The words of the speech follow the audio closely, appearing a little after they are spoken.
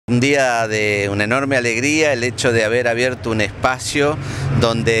Un día de una enorme alegría el hecho de haber abierto un espacio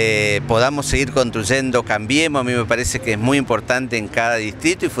donde podamos seguir construyendo Cambiemos. A mí me parece que es muy importante en cada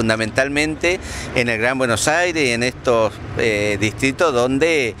distrito y fundamentalmente en el Gran Buenos Aires y en estos distritos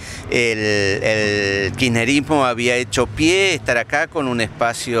donde el kirchnerismo había hecho pie. Estar acá con un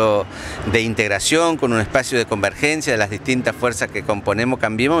espacio de integración, con un espacio de convergencia de las distintas fuerzas que componemos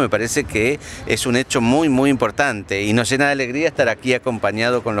Cambiemos, me parece que es un hecho muy importante y nos llena de alegría estar aquí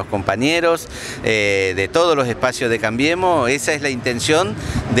acompañado con los compañeros de todos los espacios de Cambiemos. Esa es la intención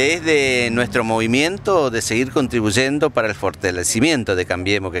desde nuestro movimiento, de seguir contribuyendo para el fortalecimiento de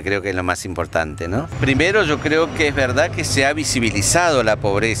Cambiemos, que creo que es lo más importante, ¿no? Primero, yo creo que es verdad que se ha visibilizado la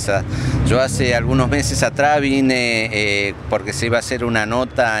pobreza. Yo hace algunos meses atrás vine porque se iba a hacer una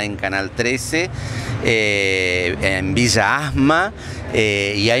nota en Canal 13 en Villa Asma,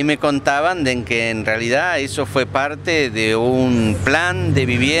 y ahí me contaban de que en realidad eso fue parte de un plan de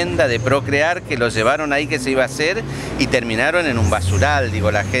vivienda, de procrear, que lo llevaron ahí que se iba a hacer y terminaron en un basural,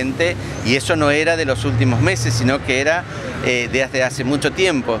 digo la gente, y eso no era de los últimos meses, sino que era desde hace mucho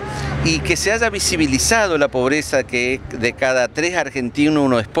tiempo. Y que se haya visibilizado la pobreza, que de cada 3 argentinos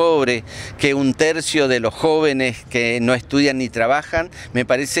uno es pobre, que 1/3 de los jóvenes que no estudian ni trabajan, me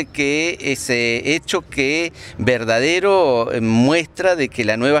parece que ese hecho que verdadero muestra de que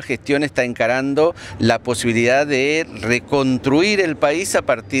la nueva gestión está encarando la posibilidad de reconstruir el país a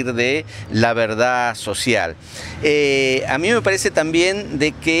partir de la verdad social. A mí me parece también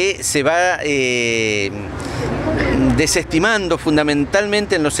de que se va desestimando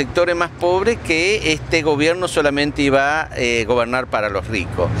fundamentalmente en los sectores más pobres que este gobierno solamente iba a gobernar para los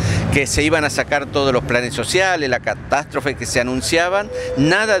ricos, que se iban a sacar todos los planes sociales, la catástrofe que se anunciaban.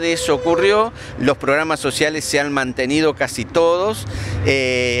 Nada de eso ocurrió, los programas sociales se han mantenido casi todos,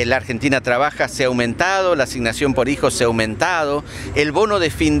 la Argentina Trabaja se ha aumentado, la asignación por hijos se ha aumentado, el bono de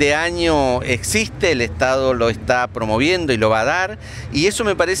fin de año existe, el Estado lo está promoviendo y lo va a dar, y eso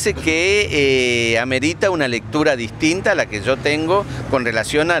me parece que amerita una lectura distinta a la que yo tengo con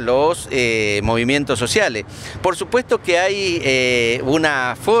relación a los movimientos sociales. Por supuesto que hay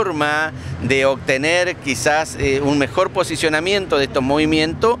una forma de obtener quizás un mejor posicionamiento de estos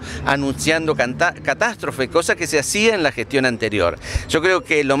movimientos anunciando catástrofe, cosa que se hacía en la gestión anterior. Yo creo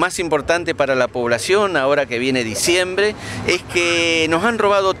que lo más importante para la población, ahora que viene diciembre, es que nos han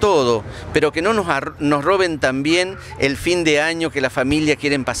robado todo, pero que no nos roben también el fin de año, que las familias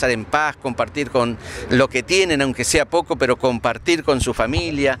quieren pasar en paz, compartir con lo que tienen, aunque sea poco, pero compartir con su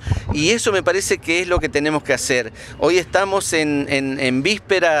familia, y eso me parece que es lo que tenemos que hacer. Hoy estamos en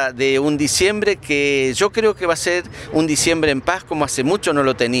víspera de un diciembre que yo creo que va a ser un diciembre en paz como hace mucho no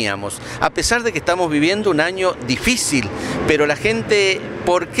lo teníamos, a pesar de que estamos viviendo un año difícil, pero la gente,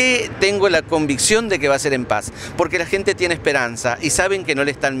 ¿por qué tengo la convicción de que va a ser en paz? Porque la gente tiene esperanza y saben que no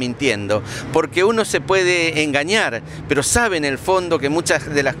le están mintiendo, porque uno se puede engañar, pero sabe en el fondo que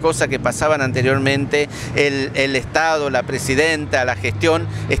muchas de las cosas que pasaban anteriormente, el Estado, la presidenta, la gestión,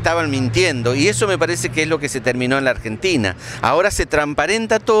 estaban mintiendo, y eso me parece que es lo que se terminó en la Argentina. Ahora se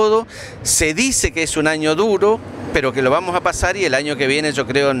transparenta todo, se dice que es un año duro, pero que lo vamos a pasar, y el año que viene yo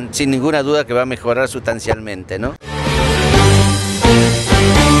creo sin ninguna duda que va a mejorar sustancialmente, ¿no?